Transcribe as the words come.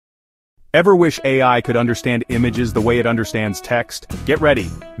Ever wish AI could understand images the way it understands text? Get ready.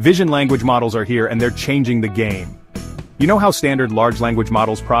 Vision language models are here and they're changing the game. You know how standard large language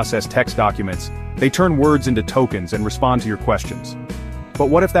models process text documents? They turn words into tokens and respond to your questions. But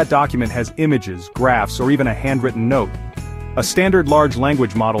what if that document has images, graphs, or even a handwritten note? A standard large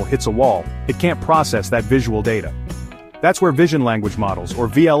language model hits a wall. It can't process that visual data. That's where vision language models, or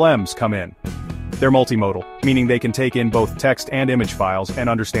VLMs, come in. They're multimodal, meaning they can take in both text and image files and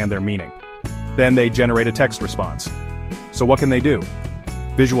understand their meaning. Then they generate a text response. So what can they do?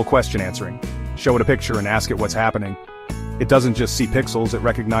 Visual question answering. Show it a picture and ask it what's happening. It doesn't just see pixels, it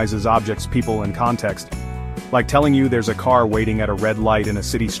recognizes objects, people, and context. Like telling you there's a car waiting at a red light in a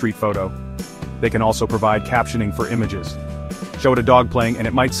city street photo. They can also provide captioning for images. Show it a dog playing and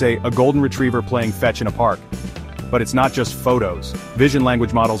it might say, a golden retriever playing fetch in a park. But it's not just photos. Vision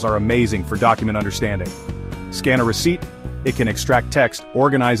language models are amazing for document understanding. Scan a receipt, it can extract text,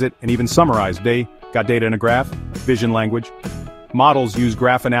 organize it, and even summarize. Got data in a graph? Vision language. Models use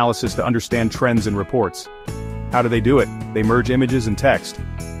graph analysis to understand trends in reports. How do they do it? They merge images and text.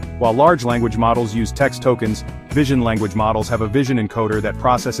 While large language models use text tokens, vision language models have a vision encoder that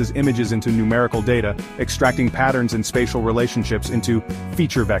processes images into numerical data, extracting patterns and spatial relationships into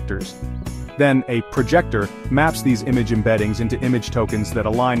feature vectors. Then, a projector maps these image embeddings into image tokens that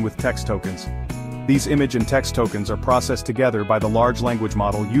align with text tokens. These image and text tokens are processed together by the large language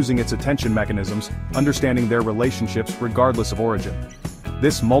model using its attention mechanisms, understanding their relationships regardless of origin.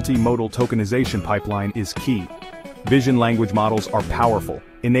 This multimodal tokenization pipeline is key. Vision language models are powerful,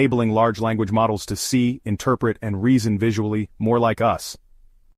 enabling large language models to see, interpret, and reason visually, more like us.